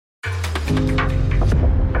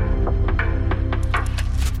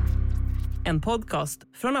En podcast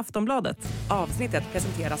från Aftonbladet. Avsnittet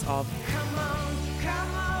presenteras av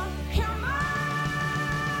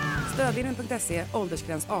stödlinjen.se,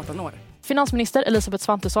 åldersgräns 18 år. Finansminister Elisabeth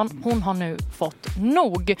Svantesson, hon har nu fått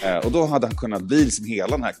nog. Och då hade han kunnat bli liksom hela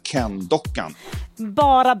den här Ken-dockan.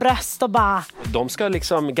 Bara bröst och bara. De ska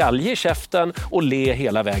liksom galge i käften och le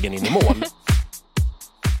hela vägen in i mål.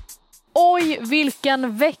 Oj,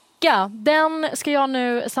 vilken vecka! Den ska jag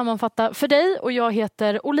nu sammanfatta för dig och jag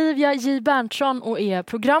heter Olivia J Berntsson och är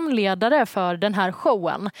programledare för den här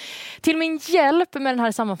showen. Till min hjälp med den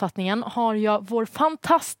här sammanfattningen har jag vår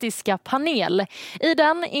fantastiska panel. I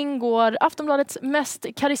den ingår Aftonbladets mest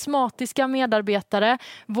karismatiska medarbetare,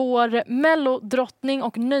 vår mellodrottning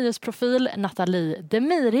och nöjesprofil Natalie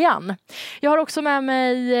Demirian. Jag har också med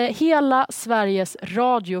mig hela Sveriges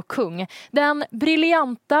radiokung, den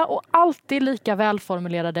briljanta och alltid lika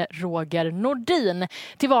välformulerade Roger Nordin.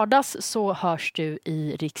 Till vardags så hörs du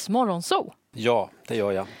i Riks Morgonzoo. Ja, det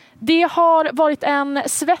gör jag. Det har varit en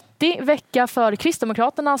svettig vecka för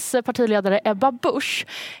Kristdemokraternas partiledare Ebba Busch.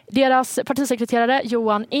 Deras partisekreterare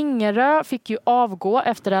Johan Ingerö fick ju avgå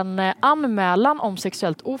efter en anmälan om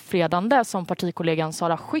sexuellt ofredande som partikollegan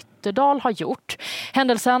Sara Skyttedal har gjort.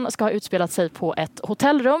 Händelsen ska ha utspelat sig på ett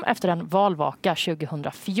hotellrum efter en valvaka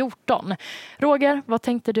 2014. Roger, vad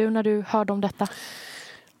tänkte du när du hörde om detta?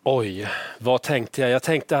 Oj, vad tänkte jag? Jag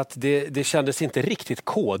tänkte att det kändes inte riktigt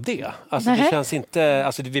KD. Alltså det känns inte,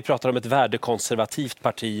 alltså vi pratar om ett värdekonservativt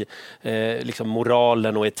parti, liksom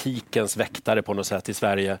moralen och etikens väktare på något sätt i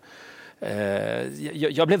Sverige.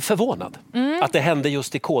 Jag blev förvånad att det hände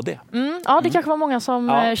just i KD. Ja, det kanske var många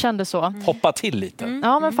som kände så. Hoppa till lite.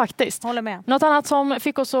 Ja, men faktiskt. Håller med. Något annat som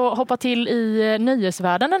fick oss att hoppa till i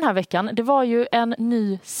nöjesvärlden den här veckan, det var ju en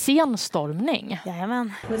ny scenstormning.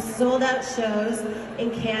 Jajamän. With sold out shows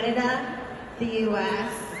in Canada, the US.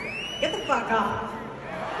 Get the fuck off.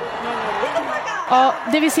 Get the fuck off. Ja,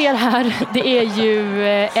 det vi ser här, det är ju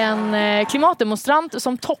en klimatdemonstrant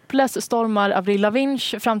som topless stormar Avril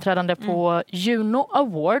Lavignes framträdande på Juno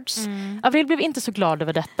Awards. Avril blev inte så glad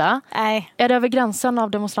över detta. Nej. Är det över gränsen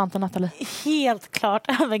av demonstranten, Natalie? Helt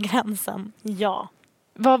klart över gränsen, ja.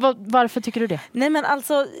 Varför tycker du det? Nej, men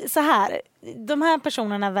alltså så här. De här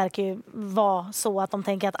personerna verkar ju vara så att de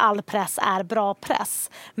tänker att all press är bra press.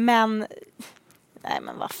 Men, nej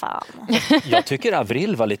men vad fan. Jag tycker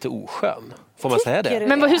Avril var lite oskön. Får man säga det?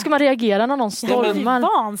 Men hur ska man reagera när någon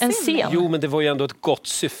stormar en scen? Jo, men det var ju ändå ett gott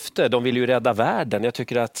syfte. De vill ju rädda världen. Jag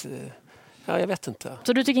tycker att, jag vet inte.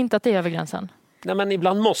 Så du tycker inte att det är över gränsen? Nej, men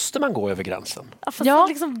ibland måste man gå över gränsen. Ja, fast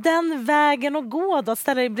liksom den vägen att gå då.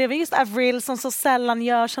 Ställer bredvid just Avril som så sällan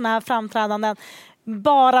gör såna här framträdanden.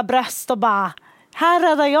 Bara bröst och bara, här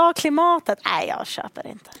räddar jag klimatet. Nej, jag köper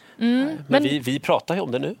inte. Men vi pratar ju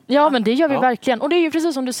om det nu. Ja, men det gör vi verkligen. Och det är ju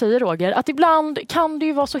precis som du säger, Roger, att ibland kan det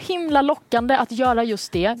ju vara så himla lockande att göra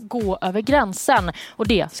just det, gå över gränsen. Och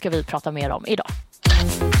det ska vi prata mer om idag.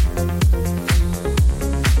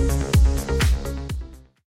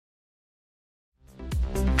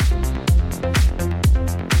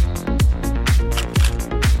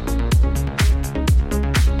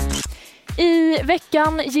 I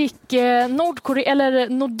veckan gick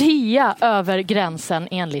Nordea över gränsen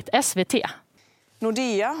enligt SVT.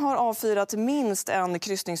 Nordea har avfyrat minst en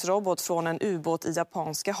kryssningsrobot från en ubåt i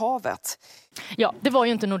Japanska havet. Ja, det var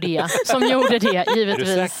ju inte Nordea som gjorde det, givetvis.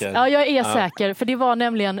 Är du säker? Ja, jag är säker, för det var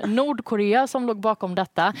nämligen Nordkorea som låg bakom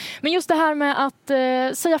detta. Men just det här med att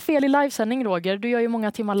säga fel i livesändning, Roger, du gör ju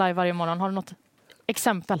många timmar live varje morgon. Har du något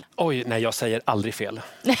exempel? Oj, nej, jag säger aldrig fel.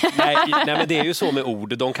 nej, men det är ju så med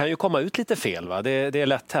ord. De kan ju komma ut lite fel, va? Det är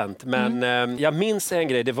lätt hänt. Men jag minns en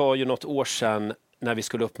grej, det var ju något år sedan när vi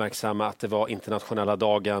skulle uppmärksamma att det var internationella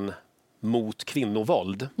dagen mot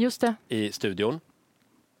kvinnovåld. Just det. I studion.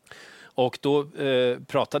 Och då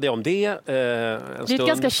pratade jag om det en stund. Det är ett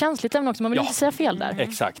ganska känsligt ämne också, man vill inte säga fel där.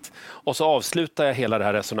 Exakt. Och så avslutar jag hela det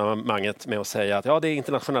här resonemanget med att säga att det är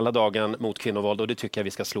internationella dagen mot kvinnovåld och det tycker jag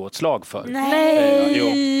vi ska slå ett slag för.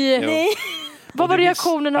 Nej! Vad var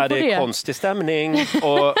reaktionerna på det? Det är konstig stämning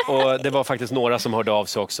och det var faktiskt några som hörde av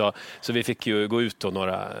sig också. Så vi fick ju gå ut då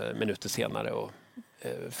några minuter senare och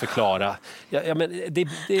förklara. Men det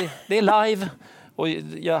är live och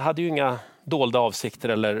jag hade ju inga dolda avsikter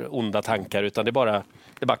eller onda tankar utan det bara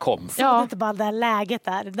kom. Så det inte bara det läget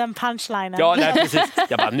där, den punchlinen. Ja, nej, precis.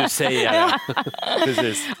 Jag bara, nu säger jag det.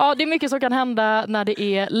 Precis. Ja, det är mycket som kan hända när det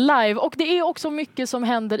är live. Och det är också mycket som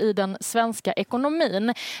händer i den svenska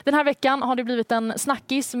ekonomin. Den här veckan har det blivit en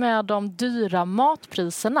snackis med de dyra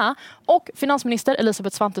matpriserna. Och finansminister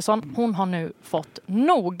Elisabeth Svantesson, hon har nu fått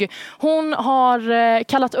nog. Hon har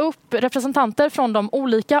kallat upp representanter från de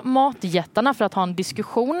olika matjättarna för att ha en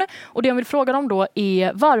diskussion. Och det hon vill frågar dem då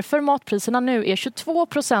är varför matpriserna nu är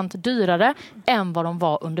 22% dyrare än vad de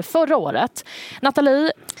var under förra året.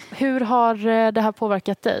 Natalie, hur har det här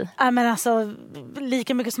påverkat dig? Men alltså,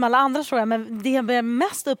 lika mycket som alla andra tror jag, men det jag är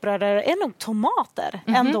mest upprörd är nog tomater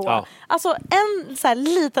ändå. Ja. Alltså en så här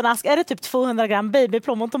liten ask, är det typ 200 gram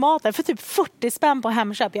babyplommontomater för typ 40 spänn på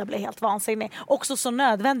Hemköp. Jag blev helt vansinnig. Också så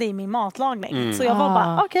nödvändig i min matlagning. Så jag var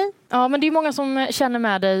bara, okej. Ja, men det är många som känner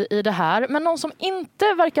med dig i det här. Men någon som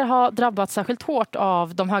inte verkar ha drabbats särskilt hårt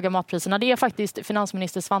av de höga matpriserna, det är faktiskt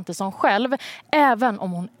finansminister Svantesson själv. Även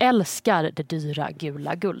om hon älskar det dyra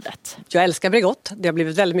gula guldet. Jag älskar Bregott. Det har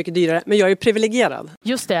blivit väldigt mycket dyrare. Men jag är privilegierad.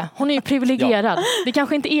 Just det, hon är ju privilegierad. Det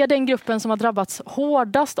kanske inte är den gruppen som har drabbats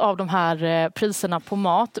hårdast av de här priserna på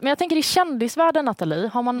mat. Men jag tänker i kändisvärlden, Natalie,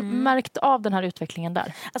 har man märkt av den här utvecklingen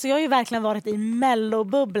där? Alltså jag har ju verkligen varit i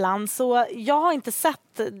mellobubblan, så jag har inte sett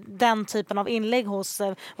den typen av inlägg hos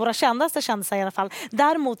våra kändaste kändisar i alla fall.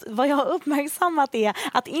 Däremot vad jag har uppmärksammat är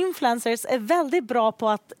att influencers är väldigt bra på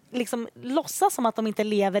att liksom låtsas som att de inte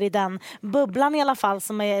lever i den bubblan i alla fall,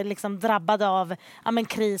 som är liksom drabbade av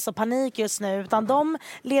kris och panik just nu, utan de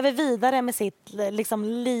lever vidare med sitt liksom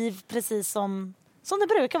liv precis som det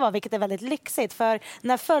brukar vara, vilket är väldigt lyxigt. För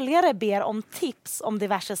när följare ber om tips om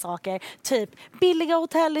diverse saker, typ billiga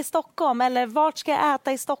hotell i Stockholm eller vart ska jag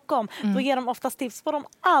äta i Stockholm, då ger de oftast tips på de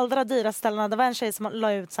allra dyra ställena. Det var en tjej som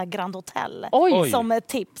la ut så här Grand Hotel som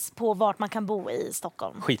tips på vart man kan bo i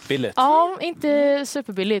Stockholm. Skitbilligt. Ja, inte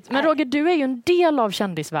superbilligt. Men Roger, du är ju en del av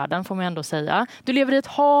kändisvärlden, får man ändå säga. Du lever i ett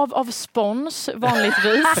hav av spons,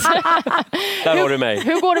 vanligtvis. Där har du mig.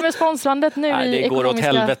 Hur går det med sponsrandet nu i det går åt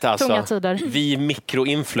helvete, alltså. Tunga tider? Vi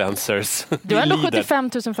mikroinfluencers. Du har ändå 75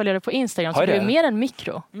 000 följare på Instagram, så du är mer än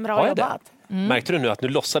mikro. Bra jobbat. Märkte du nu att nu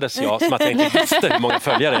låtsades jag som att jag inte visste hur många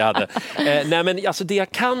följare jag hade? Nej, men alltså det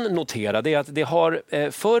jag kan notera, det är att det har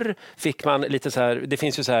förr fick man lite så här, det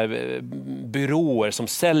finns ju så här byråer som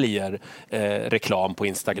säljer reklam på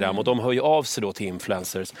Instagram och de hör ju av sig då till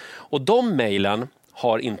influencers. Och de mejlen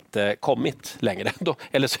har inte kommit längre.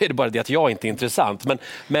 Eller så är det bara det att jag inte är intressant.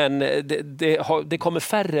 Men det kommer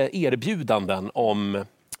färre erbjudanden om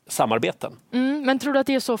samarbeten. Men tror du att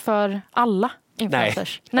det är så för alla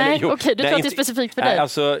influencers? Nej. Okej, du tror att det är specifikt för dig?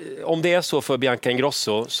 Alltså, om det är så för Bianca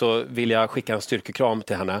Ingrosso så vill jag skicka en styrkekram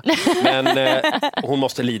till henne. Men hon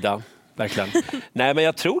måste lida. Verkligen. Nej, men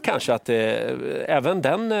jag tror kanske att även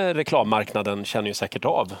den reklammarknaden känner ju säkert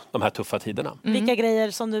av de här tuffa tiderna. Vilka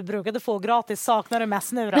grejer som du brukade få gratis saknar du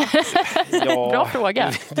mest nu då? Ja, bra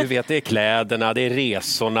fråga. Du vet, det är kläderna, det är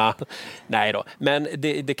resorna. Nej då. Men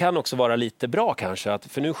det kan också vara lite bra kanske.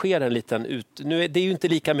 För nu sker en liten det är ju inte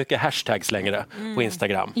lika mycket hashtags längre på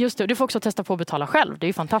Instagram. Just det, du får också testa på att betala själv. Det är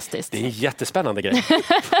ju fantastiskt. Det är en jättespännande grej.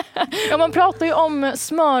 Ja, man pratar ju om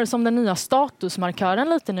smör som den nya statusmarkören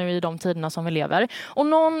lite nu i de tiderna som vi lever. Och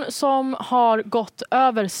någon som har gått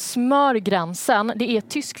över smörgränsen, det är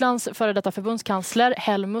Tysklands före detta förbundskansler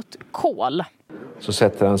Helmut Kohl. Så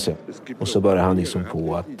sätter han sig och så börjar han liksom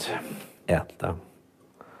på att äta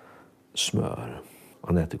smör.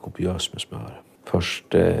 Han äter kopiöst med smör.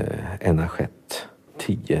 Först en assiett,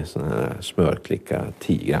 10 sådana här smörklickar,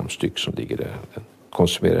 10 gram styck som ligger där. Den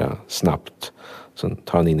konsumerar snabbt. Sen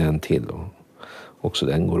tar han in en till och också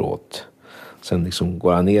den går åt. Sen liksom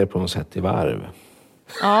går han ner på något sätt i varv.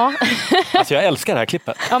 Ja. Alltså jag älskar det här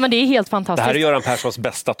klippet. Ja, men det är helt fantastiskt. Det här är Göran Perssons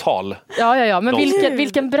bästa tal. Ja. Men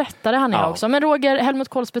vilken berättare han är också. Men Roger, Helmut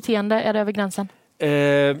Kohls beteende, är det över gränsen?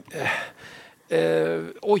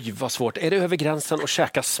 Oj, vad svårt. Är det över gränsen att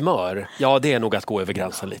käka smör? Ja, det är nog att gå över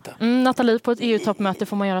gränsen lite. Natalie, på ett EU-toppmöte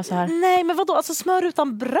får man göra så här. Nej, men vadå? Alltså smör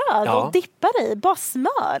utan bröd och dippar i? Bara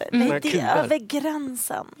smör? Nej, det är över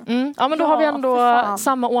gränsen. Ja, men då har vi ändå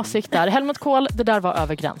samma åsikt där. Helmut Kohl, det där var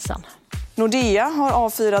över gränsen. Nordea har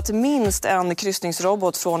avfyrat minst en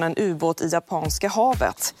kryssningsrobot från en ubåt i Japanska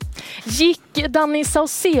havet. Gick Danny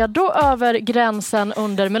Saucedo över gränsen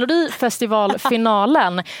under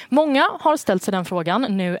Melodifestivalscenen? Många har ställt sig den frågan,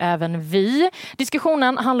 nu även vi.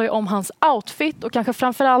 Diskussionen handlar ju om hans outfit och kanske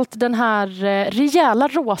framförallt den här rejäla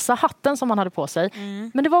rosa hatten som han hade på sig.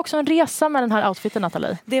 Men det var också en resa med den här outfiten,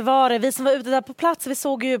 Natalie. Det var det. Vi som var ute där på plats, vi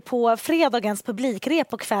såg ju på fredagens publikrep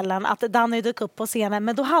på kvällen att Danny dök upp på scenen,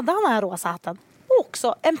 men då hade han den här rosa hatten. Och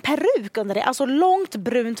också en peruk under det, alltså långt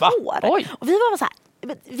brunt hår. Oj. Och vi var så här,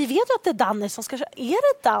 vi vet ju att det är Danny som ska köra. Är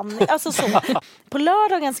det Danny? Alltså så. På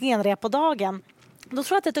lördagens genrep på dagen, då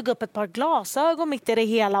tror jag att det tog upp ett par glasögon mitt i det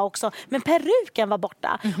hela också. Men peruken var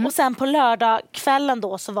borta. Och sen på lördagskvällen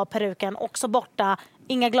då så var peruken också borta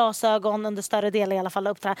inga glasögon under större del i alla fall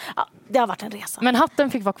uppträda. Ja, det har varit en resa. Men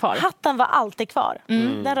hatten fick vara kvar. Hatten var alltid kvar.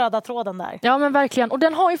 Den röda tråden där. Ja, men verkligen. Och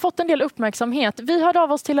den har ju fått en del uppmärksamhet. Vi hörde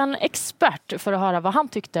av oss till en expert för att höra vad han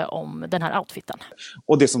tyckte om den här outfiten.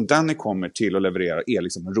 Och det som Danny kommer till att leverera är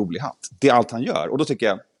liksom en rolig hatt. Det är allt han gör. Och då tycker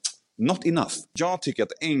jag, not enough. Jag tycker att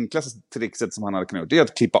det enklaste trixet som han hade kunnat göra är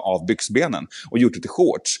att klippa av byxbenen och gjort det till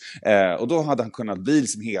shorts. Och då hade han kunnat bli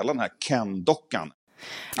som hela den här Ken-dockan.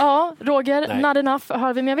 Ja, Roger, not enough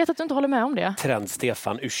hör vi, men jag vet att du inte håller med om det.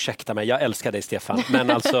 Stefan, ursäkta mig, jag älskar dig Stefan,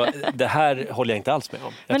 men alltså det här håller jag inte alls med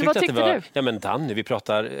om. Men vad tyckte du? Ja, men Danny, vi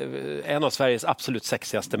pratar en av Sveriges absolut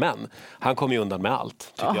sexigaste män. Han kommer ju undan med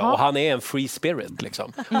allt, tycker jag. Och han är en free spirit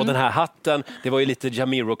liksom. Och den här hatten, det var ju lite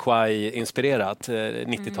Jamiroquai-inspirerat,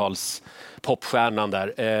 90-tals popstjärnan där.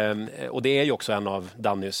 Och det är ju också en av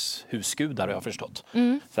Dannys husgudar, jag har förstått.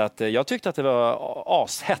 Så att jag tyckte att det var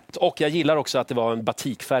ashett. Och jag gillar också att det var en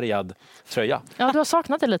batikfärgad tröja. Ja, du har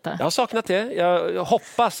saknat det lite. Jag har saknat det. Jag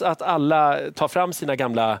hoppas att alla tar fram sina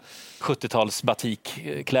gamla 70-tals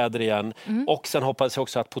batikkläder igen. Och sen hoppas jag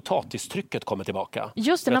också att potatistrycket kommer tillbaka.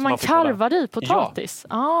 Just det, när man karvar i potatis.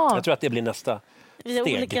 Ja. Jag tror att det blir nästa Vi har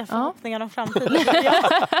steg. olika förhoppningar om framtiden.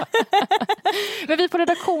 Men vi på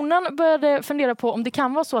redaktionen började fundera på om det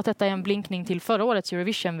kan vara så att detta är en blinkning till förra årets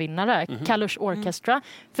Eurovision-vinnare, Kalush Orchestra.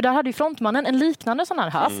 För där hade ju frontmannen en liknande sån här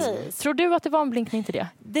hatt. Tror du att det var en blinkning till det?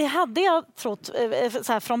 Det hade jag trott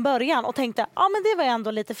så här, från början och tänkte, ja men det var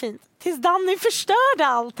ändå lite fint. Tills Danny förstörde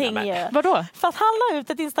allting ju. Vadå? För att han la ut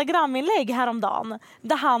ett Instagram-inlägg häromdagen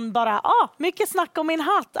där han bara, mycket snack om min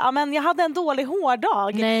hatt. Ja, men jag hade en dålig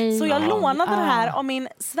hårdag. Nej. Så jag lånade det här av min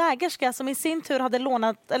svägerska som i sin tur hade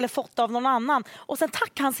lånat eller fått av någon annan. Och sen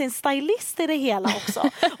tackade han sin stylist i det hela också.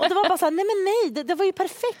 Och det var bara så här, nej, det var ju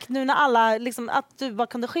perfekt nu när alla, liksom, att du bara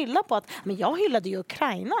kunde skylla på att, men jag hyllade ju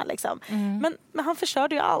Ukraina liksom. Men han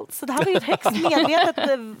förstörde ju allt. Så det här var ju ett högst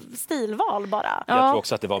medvetet stilval bara. Jag tror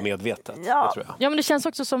också att det var medvetet. Ja. Det tror jag. Ja, men det känns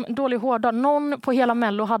också som dålig hårdag. Någon på hela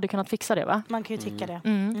Mello hade kunnat fixa det, va? Man kan ju tycka det.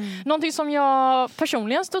 Någonting som jag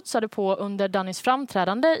personligen studsade på under Dannys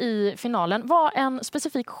framträdande i finalen var en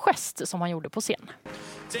specifik gest som han gjorde på scen.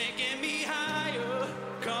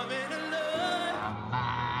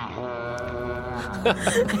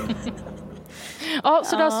 Ja,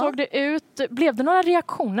 så där såg det ut. Blev det några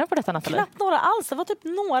reaktioner på detta, Natalie? Knappt några alls. Det var typ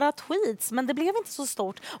några tweets, men det blev inte så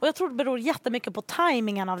stort. Och jag tror det beror jättemycket på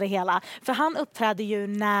tajmingen av det hela. För han uppträder ju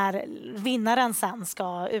när vinnaren sen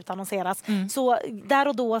ska utannonseras. Så där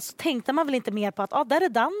och då så tänkte man väl inte mer på att där är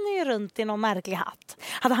Danny runt i någon märklig hatt.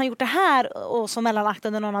 Hade han gjort det här och så mellanakt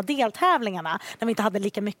under någon av deltävlingarna, när vi inte hade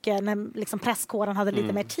lika mycket, när liksom presskåren hade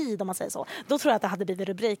lite mer tid om man säger så, då tror jag att det hade blivit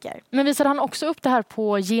rubriker. Men visade han också upp det här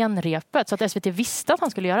på genrepet så att SVT visste att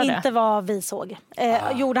han skulle göra det? Inte vad vi såg.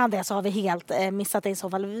 Gjorde han det så har vi helt missat det i så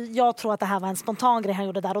fall. Jag tror att det här var en spontan grej han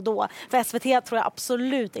gjorde där och då. För SVT tror jag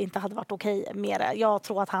absolut inte hade varit okej med det. Jag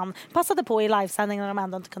tror att han passade på i livesändningen när de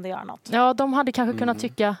ändå inte kunde göra något. Ja, de hade kanske kunnat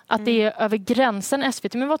tycka att det är över gränsen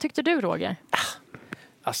SVT. Men vad tyckte du, Roger?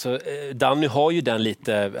 Alltså, Danny har ju den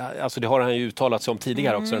lite, alltså det har han ju uttalat sig om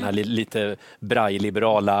tidigare också, den här lite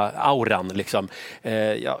braj-liberala auran liksom.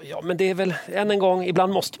 Ja, men det är väl, än en gång,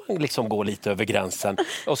 ibland måste man liksom gå lite över gränsen.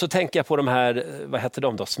 Och så tänker jag på de här, vad heter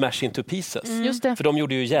de då? Smash into pieces. Just det. För de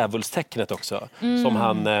gjorde ju djävulstecknet också, som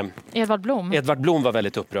han... Edvard Blom var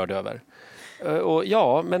väldigt upprörd över. Och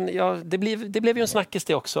det blev ju en snackis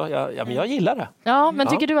det också. Men jag gillar det. Ja, men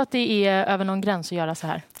tycker du att det är över någon gräns att göra så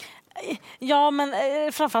här? Ja, men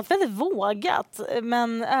framförallt väldigt vågat.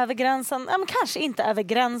 Men över gränsen, men kanske inte över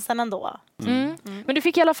gränsen ändå. Men du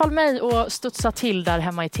fick i alla fall mig att studsa till där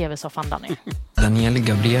hemma i tv-soffan, Danny. Daniel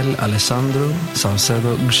Gabriel Alessandro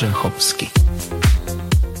Saucedo Grzechowski.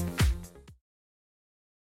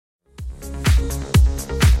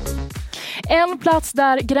 En plats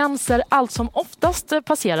där gränser allt som oftast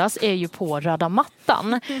passeras är ju på röda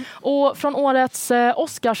mattan. Och från årets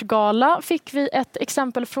Oscarsgala fick vi ett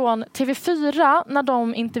exempel från TV4 när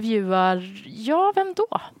de intervjuar, vem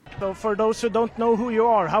då? So for those who don't know who you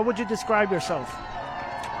are, how would you describe yourself?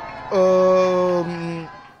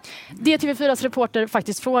 Det TV4s reporter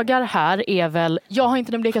faktiskt frågar här är väl, jag har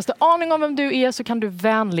inte den blekaste aning om vem du är, så kan du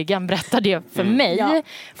vänligen berätta det för mig. Ja.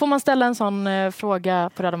 Får man ställa en sån fråga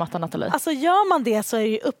på röda mattan, Natalie? Alltså gör man det så är det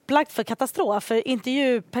ju upplagt för katastrof. För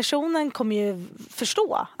intervjupersonen kommer ju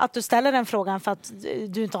förstå att du ställer den frågan för att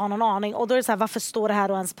du inte har någon aning. Och då är det så här, varför står det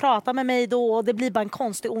här och ens prata med mig då? Och det blir bara en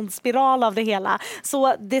konstig ond spiral av det hela.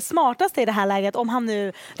 Så det smartaste i det här läget, om han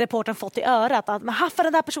nu, reportern, fått i örat att för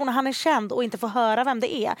den där personen, han är känd och inte får höra vem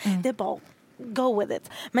det är. Det är bara go with it.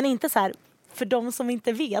 Men inte så här, för de som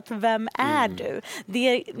inte vet, vem är du?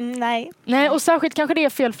 Nej, och särskilt kanske det är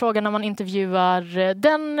fel fråga när man intervjuar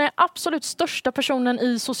den absolut största personen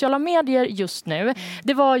i sociala medier just nu.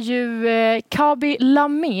 Det var ju Kabi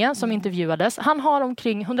Lamé som intervjuades. Han har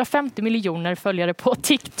omkring 150 miljoner följare på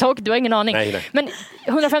TikTok. Du har ingen aning. Nej. Men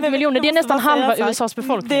 150 miljoner, det är nästan halva USAs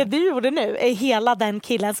befolkning. Det du gjorde nu är hela den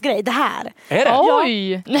killens grej. Det här. Är det?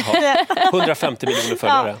 Oj! 150 miljoner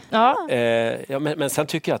följare. Ja. Men sen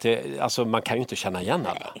tycker jag att man kan ju inte känna igen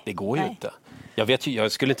alla. Det går ju inte.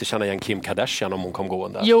 Jag skulle inte känna igen Kim Kardashian om hon kom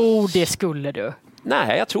gående. Jo, det skulle du.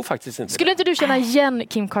 Nej, jag tror faktiskt inte. Skulle inte du känna igen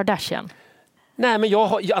Kim Kardashian? Nej, men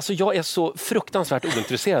jag är så fruktansvärt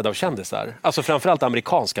ointresserad av kändisar. Alltså framförallt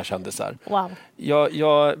amerikanska kändisar. Wow.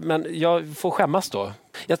 Men jag får skämmas då.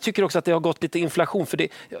 Jag tycker också att det har gått lite inflation, för det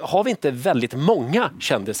har vi inte väldigt många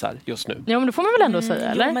kändisar just nu. Ja, men det får man väl ändå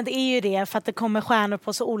säga, eller? Jo, men det är ju det, för att det kommer stjärnor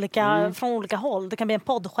på så olika, från olika håll. Det kan bli en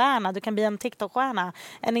poddstjärna, du kan bli en TikTok-stjärna,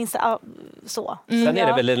 en så. Sen är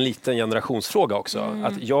det väl en liten generationsfråga också.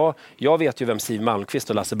 Att jag vet ju vem Siw Malmkvist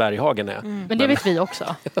och Lasse Berghagen är. Men det vet vi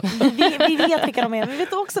också. vi vet vilka de är. Vi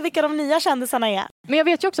vet också vilka de nya kändisarna är. Men jag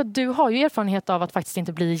vet ju också att du har ju erfarenhet av att faktiskt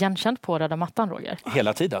inte bli igenkänd på röda mattan, Roger.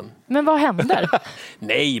 Hela tiden. Men vad händer?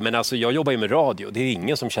 Nej, men alltså jag jobbar ju med radio. Det är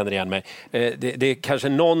ingen som känner igen mig. Det är kanske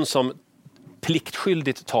någon som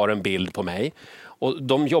pliktskyldigt tar en bild på mig. Och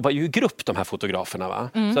de jobbar ju i grupp, de här fotograferna, va?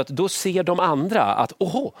 Så att då ser de andra att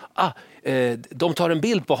de tar en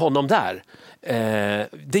bild på honom där.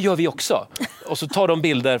 Det gör vi också. Och så tar de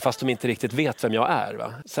bilder fast de inte riktigt vet vem jag är,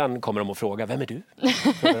 va? Sen kommer de att fråga, vem är du?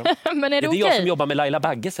 Men är det okej? Jag som jobbar med Laila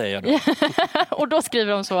Bagge, säger jag då. Och då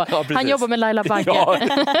skriver de så, han jobbar med Laila Bagge. Ja.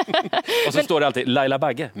 Och så står det alltid, Laila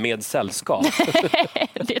Bagge med sällskap.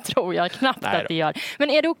 Det tror jag knappt att det gör. Men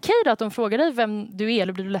är det okej då att de frågar dig vem du är,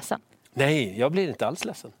 eller blir du ledsen? Nej, jag blir inte alls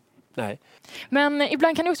ledsen. Nej. Men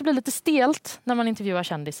ibland kan det också bli lite stelt när man intervjuar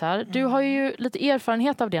kändisar. Du har ju lite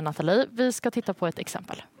erfarenhet av det, Natalie. Vi ska titta på ett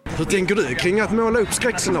exempel. Hur tänker du kring att måla upp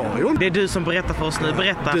skräckscenarion? Det är du som berättar för oss nu.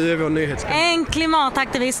 Berätta. Du är vår nyhetskap. En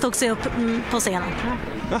klimataktivist tog sig upp på scenen.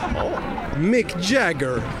 Mick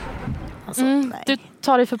Jagger. Du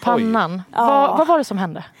tar dig för pannan. Vad var det som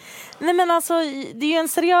hände? Nej, men alltså, det är ju en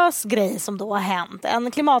seriös grej som då har hänt.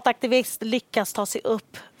 En klimataktivist lyckas ta sig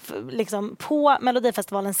upp liksom, på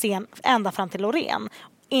Melodifestivalens scen ända fram till Loreen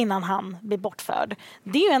innan han blir bortförd.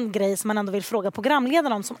 Det är ju en grej som man ändå vill fråga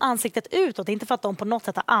programledarna om som ansiktet utåt. Inte för att de på något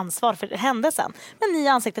sätt har ansvar för händelsen. Men ni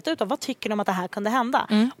ansiktet utåt, vad tycker ni om att det här kunde hända?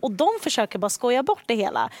 Och de försöker bara skoja bort det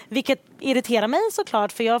hela. Vilket irriterar mig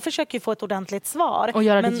såklart, för jag försöker ju få ett ordentligt svar. Och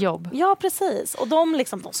göra ditt jobb. Ja, precis. Och de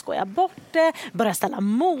skojar bort det. Börjar ställa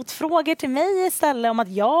motfrågor till mig istället om att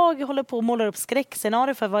jag håller på att måla upp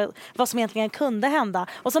skräckscenarier för vad som egentligen kunde hända.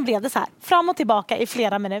 Och så blev det så här, fram och tillbaka i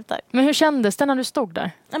flera minuter. Men hur kändes det när du stod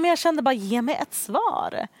där? Ja, men jag kände bara, ge mig ett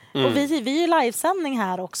svar. Och vi är ju livesändning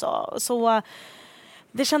här också. Så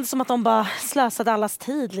det kändes som att de bara slösade allas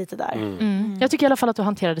tid lite där. Jag tycker i alla fall att du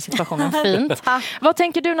hanterade situationen fint. Vad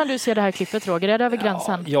tänker du när du ser det här klippet, Roger? Är det över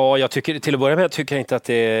gränsen? Ja, jag tycker, till att börja med tycker jag inte att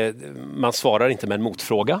man svarar inte med en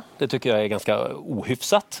motfråga. Det tycker jag är ganska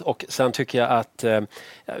ohyfsat. Och sen tycker jag att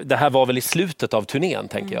det här var väl i slutet av turnén,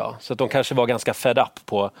 tänker jag. Så att de kanske var ganska fed up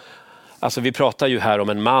på... Alltså vi pratar ju här om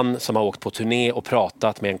en man som har åkt på turné och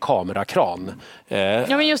pratat med en kamerakran.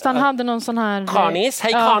 Ja, men just han hade någon sån här... Kanis,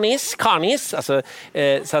 hej Kanis. Alltså,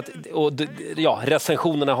 så att,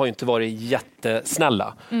 recensionerna har ju inte varit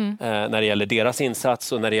jättesnälla när det gäller deras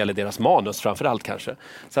insats och när det gäller deras manus framförallt kanske.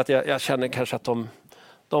 Så att jag känner kanske att de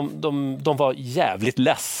var jävligt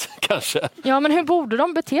less kanske. Ja, men hur borde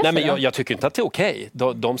de bete sig? Nej, men jag tycker inte att det är okej.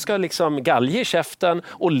 De ska liksom galge i käften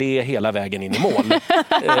och le hela vägen in i mål.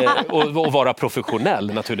 Och vara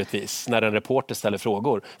professionell naturligtvis när en reporter ställer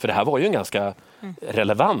frågor. För det här var ju en ganska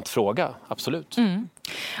relevant fråga, absolut.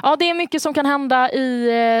 Ja, det är mycket som kan hända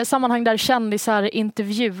i sammanhang där kändisar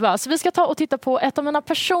intervjuas. Vi ska ta och titta på ett av mina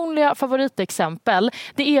personliga favoritexempel.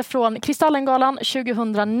 Det är från Kristallengalan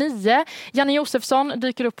 2009. Janne Josefsson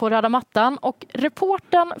dyker upp på röda mattan och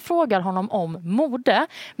reportern frågar honom om mode.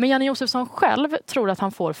 Men Janne Josefsson själv tror att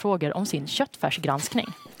han får frågor om sin köttfärsgranskning.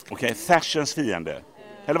 Okej, fashions fiende.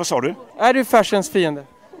 Eller vad sa du? Är du fashions fiende?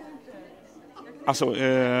 Alltså,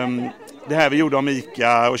 det här vi gjorde om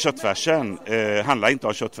Ica och köttfärsen handlar inte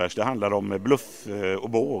om köttfärs. Det handlar om bluff och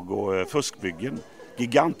båg och fuskbyggen.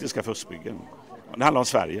 Gigantiska fuskbyggen. Det handlar om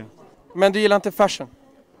Sverige. Men du gillar inte fashion?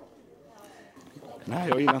 Nej,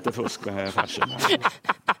 jag gillar inte fusk med fashion.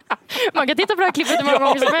 Man kan titta på det här klippet hur många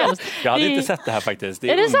gånger som helst. Jag hade inte sett det här faktiskt.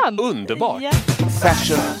 Är det sant? Underbart. Ja.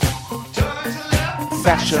 Fashion.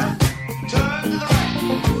 Fashion.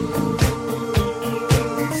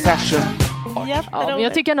 Fashion. Ja, men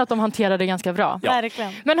jag tycker ändå att de hanterar det ganska bra. Ja.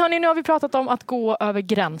 Verkligen. Men hörni, nu har vi pratat om att gå över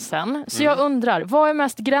gränsen. Så jag undrar, vad är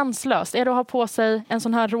mest gränslöst? Är det att ha på sig en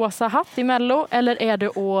sån här rosa hatt i Mello eller är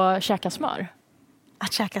det att käka smör?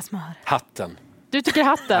 Att käka smör. Hatten. Du tycker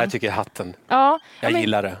hatten? Jag tycker hatten. Ja. Jag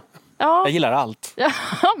gillar det. Ja. Jag gillar allt. Ja,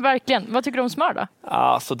 verkligen. Vad tycker du om smör då?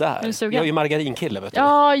 Ja, sådär. Jag är ju margarinkille, vet du.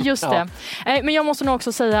 Ja, just det. Men jag måste nog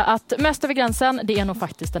också säga att mest över gränsen, det är nog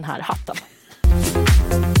faktiskt den här hatten.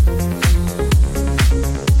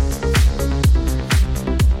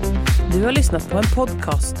 Du har lyssnat på en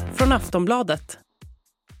podcast från Aftonbladet.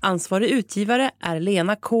 Ansvarig utgivare är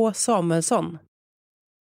Lena K. Samuelsson.